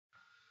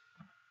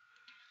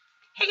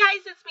Hey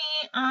guys, it's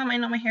me. I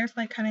know my hair's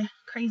like kind of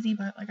crazy,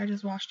 but like I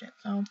just washed it,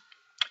 so.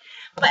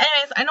 But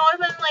anyways, I know I've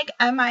been like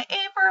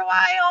MIA for a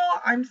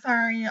while. I'm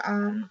sorry.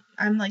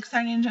 I'm like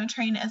starting to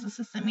train as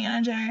assistant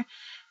manager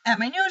at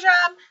my new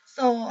job,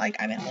 so like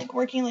I've been like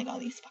working like all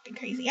these fucking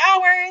crazy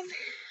hours,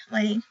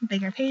 like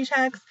bigger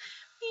paychecks,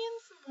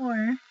 and some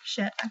more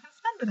shit I can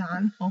spend it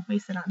on. Well,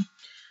 waste it on.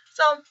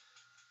 So,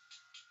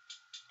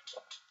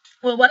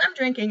 well, what I'm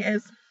drinking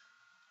is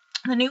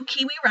the new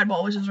Kiwi Red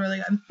Bull, which is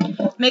really good,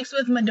 mixed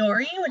with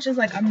Midori, which is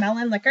like a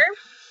melon liquor,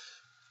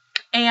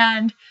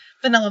 and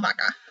vanilla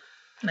vodka.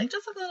 Like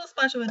just like a little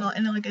splash of vanilla,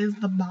 and it like is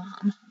the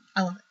bomb.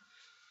 I love it.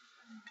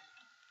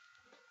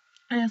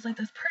 And it's like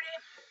this pretty,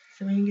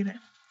 so we can get it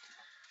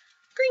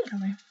green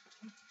color.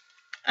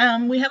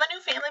 We have a new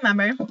family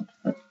member.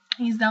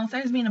 He's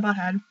downstairs being a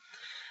butthead,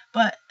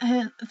 but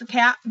it's a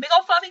cat, big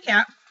old fluffy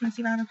cat. Let's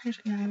see if I have a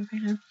picture. Yeah, I have a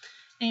picture.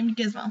 Named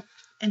Gizmo,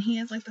 and he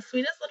is like the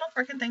sweetest little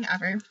freaking thing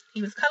ever.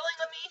 He was cuddling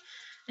with me,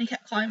 and he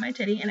kept clawing my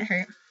titty, and it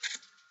hurt.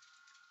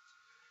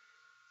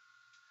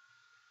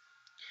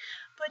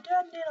 But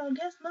that little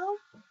Gizmo.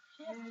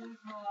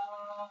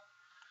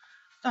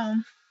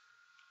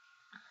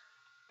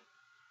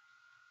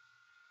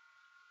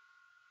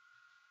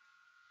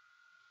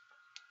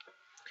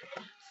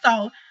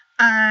 So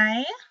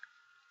I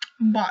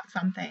bought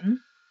something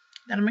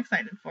that I'm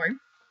excited for.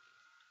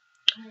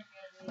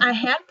 I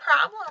had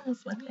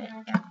problems with it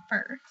at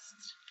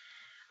first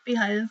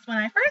because when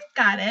I first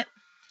got it,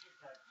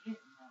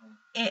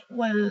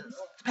 the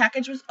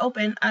package was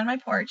open on my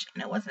porch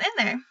and it wasn't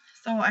in there.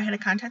 So I had to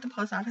contact the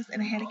post office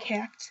and I had to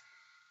connect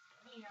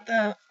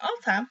the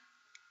Ulta.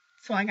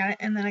 So I got it,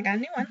 and then I got a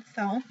new one.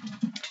 So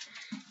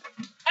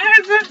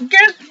as a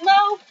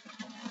Gizmo.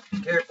 Be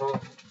careful.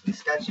 He's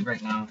sketchy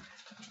right now.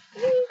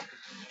 Here's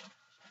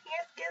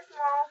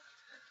Gizmo.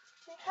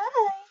 Say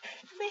hi.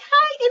 Say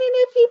hi,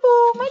 internet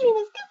people. My name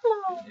is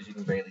Gizmo. As you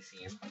can barely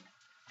see him.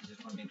 He's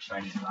just one big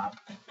shiny spot.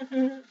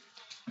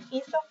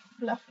 He's so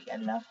fluffy. I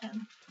love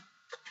him.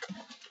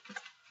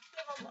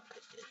 Look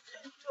at this.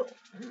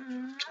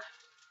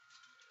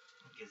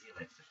 Gizzy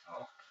likes to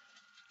talk.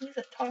 He's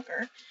a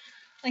talker.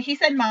 Like he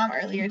said mom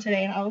earlier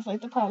today, and I was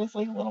like the proudest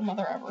like little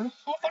mother ever. I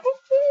was like,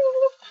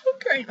 oh,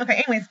 great.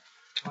 Okay, anyways.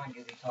 Come on,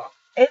 Gizzy, talk.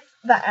 It's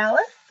the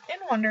Alice in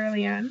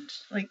Wonderland,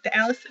 like the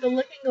Alice Through the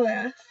Looking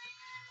Glass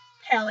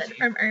palette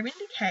from Urban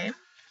Decay.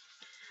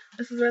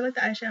 This is where like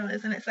the eyeshadow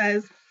is, and it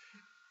says,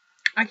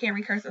 I can't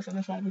recurse this, so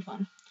this won't be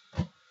fun.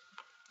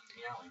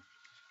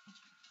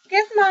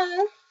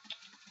 Gizmo.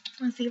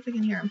 Let's see if we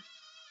can hear him.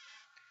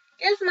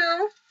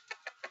 Gizmo.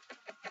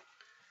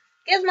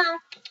 Gizmo.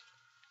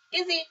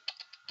 Gizzy.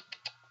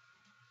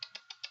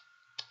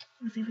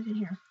 Let's see if we can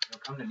hear him. He'll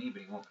come to me,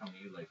 but he won't come to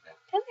you like that.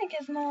 Come here,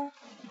 Gizmo.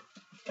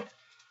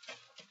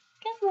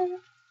 Gizmo.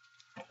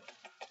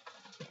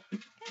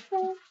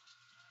 Gizmo.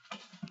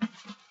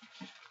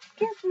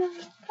 Gizmo.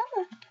 Come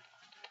on.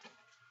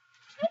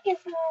 Hi,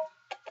 Gizmo.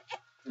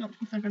 Nope,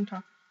 he's not going to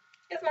talk.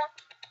 Gizmo.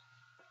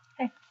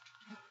 Hey.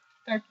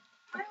 There.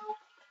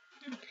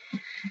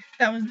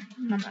 That was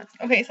my nuts.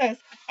 Okay, it says,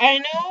 I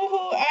know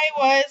who I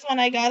was when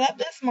I got up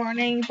this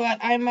morning, but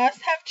I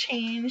must have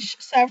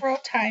changed several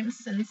times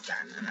since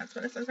then. And that's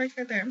what it says right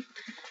there.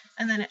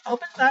 And then it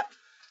opens up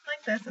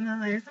like this, and then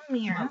there's a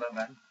mirror.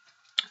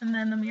 And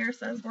then the mirror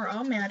says, we're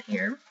all mad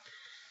here.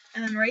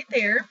 And then right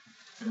there,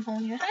 I'm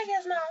holding you. Hi,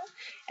 Gizmo.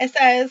 It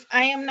says,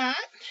 I am not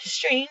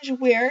strange,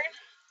 weird,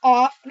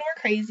 off, nor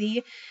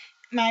crazy.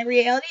 My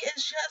reality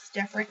is just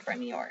different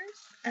from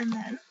yours. And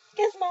then,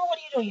 Gizmo, what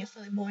are you doing, you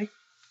silly boy?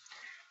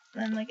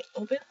 And then, like, it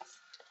opens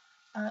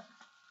up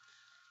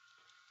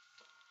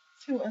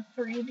to a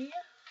 3D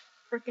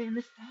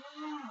freaking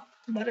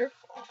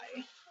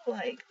butterfly.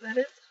 Like, that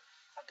is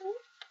fucking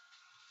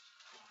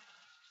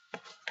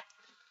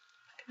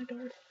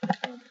adorable.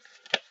 So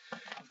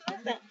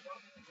that's that.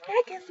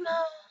 Hi,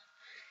 Gizmo.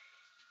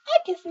 Hi,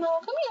 Gizmo.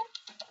 Come here.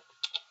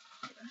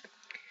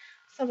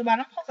 So the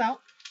bottom pulls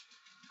out.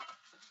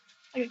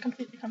 Like, it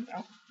completely comes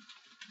out.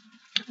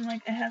 And,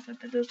 like, it has,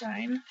 like, the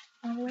design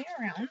all the way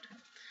around.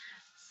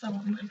 So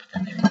I'm going to put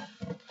that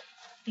there.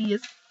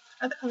 These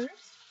are the colors.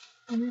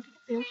 I don't know if you can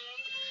see them.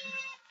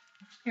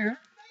 Here.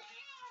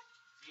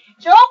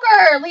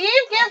 Joker!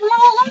 Leave Gizmo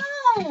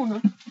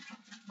alone!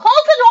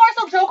 Close the door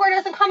so Joker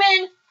doesn't come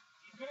in.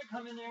 He's gonna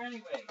come in there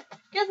anyway.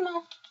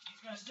 Gizmo.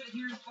 He's gonna sit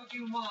here and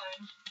fucking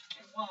whine.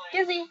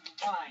 Gizzy.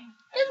 Whine.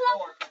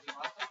 Gizmo.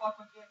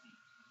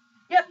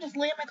 Yep, just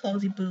lay in my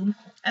clothes, you boob.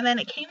 And then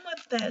it came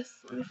with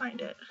this. Let me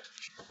find it.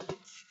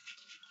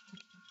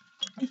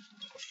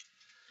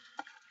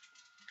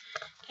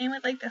 Came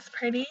with like this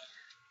pretty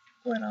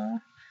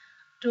little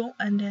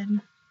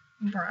dual-ended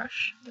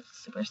brush. It's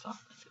super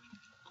soft.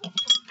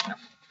 No.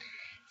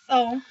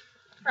 So,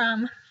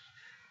 from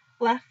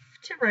left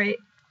to right,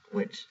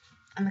 which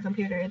on the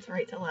computer it's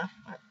right to left,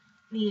 but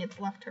me it's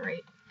left to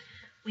right,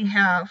 we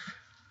have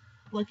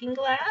Looking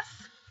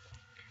Glass,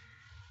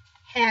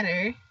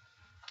 Hatter,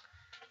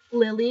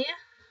 Lily,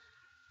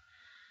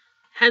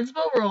 Heads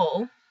Will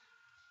Roll,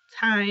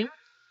 Time,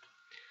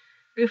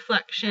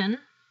 Reflection,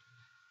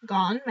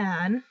 Gone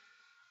Mad,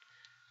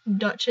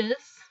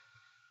 Duchess.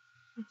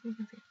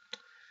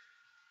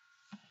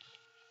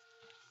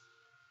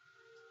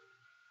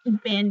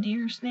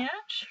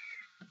 Bandersnatch.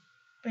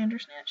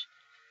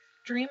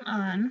 Dream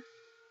On.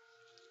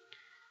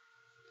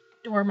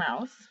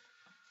 Dormouse.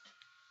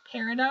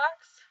 Paradox.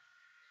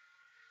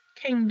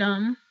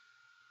 Kingdom.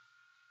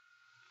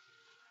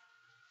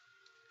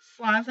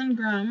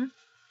 Slazengrum.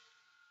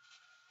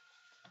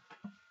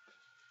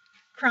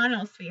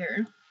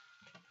 Chronosphere.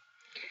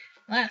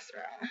 Last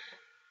row.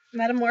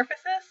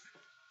 Metamorphosis.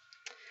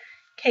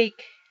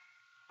 Cake.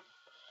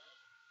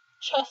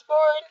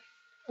 Chessboard.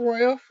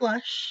 Royal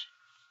Flush.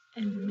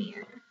 And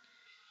Mirror.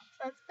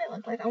 So that's what they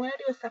look like. I'm going to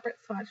do a separate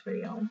swatch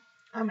video.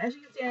 As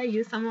you can see, I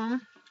used some of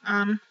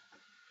them.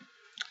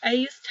 I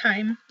used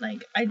Time.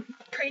 Like, I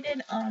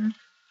created a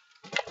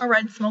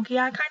red smoky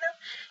eye kind of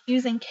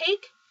using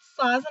Cake,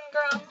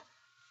 Slazengrum,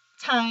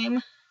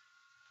 Time,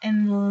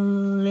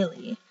 and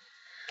Lily.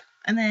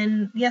 And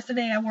then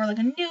yesterday I wore like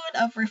a nude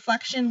of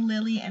Reflection,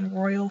 Lily, and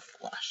Royal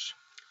Flush.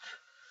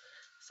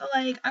 So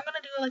like I'm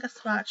gonna do like a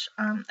swatch.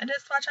 I did a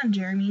swatch on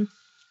Jeremy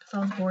because I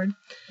was bored,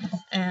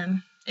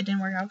 and it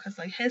didn't work out because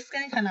like his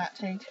skin cannot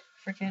take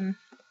freaking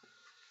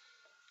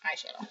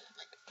eyeshadow.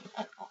 Like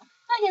at all.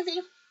 Hi,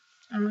 Gizzy.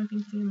 I don't know if you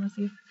can see him. Let's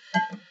see.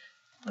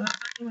 Well, that's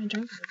not my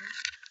drink.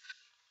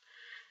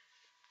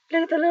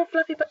 Look at the little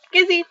fluffy butt.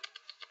 Gizzy.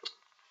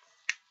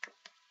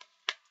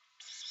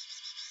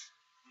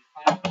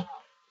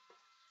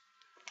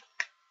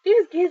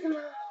 There's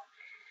Gizmo.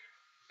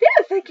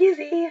 There's the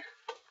Gizzy.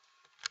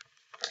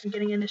 I'm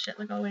getting into shit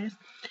like always.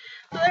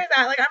 So there's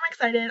that. Like I'm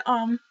excited.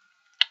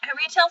 It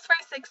retails for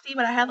 $60,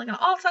 but I had like an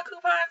Ulta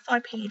coupon, so I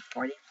paid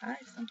 $45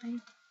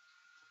 something.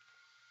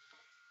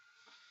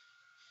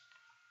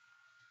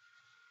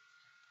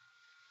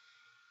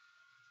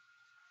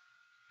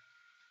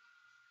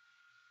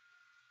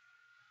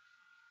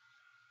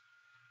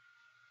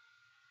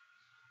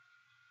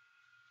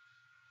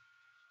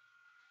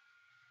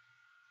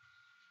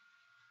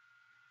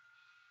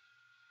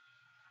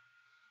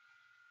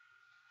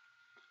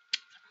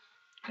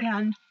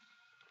 And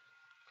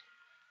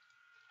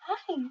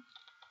hi.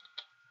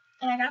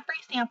 And I got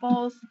free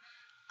samples.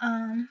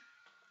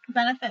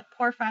 Benefit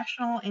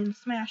Professional and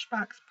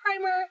Smashbox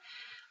Primer.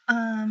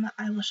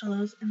 I will show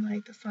those in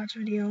like the swatch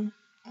video.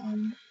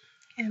 And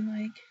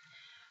like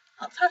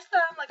I'll test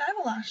them. Like I have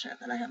a lot of shit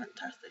that I haven't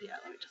tested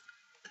yet. Let me just.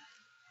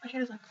 My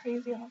hair is like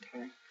crazy. I don't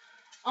care.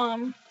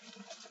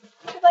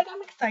 Like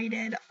I'm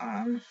excited.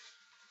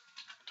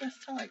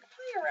 Just to like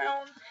play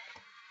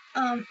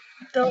around.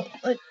 Don't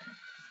like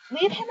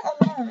leave him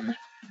alone.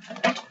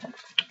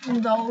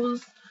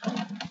 Those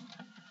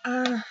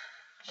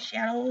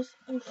shadows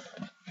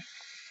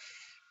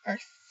are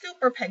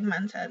super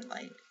pigmented.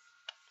 Like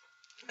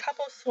a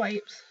couple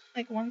swipes,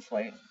 like one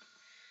swipe,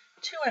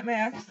 2 at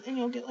max, and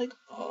you'll get like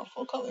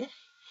full color.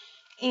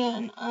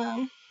 And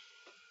yeah,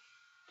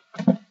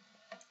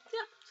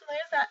 so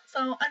there's that. So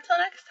until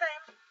next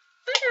time,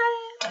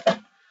 bye guys.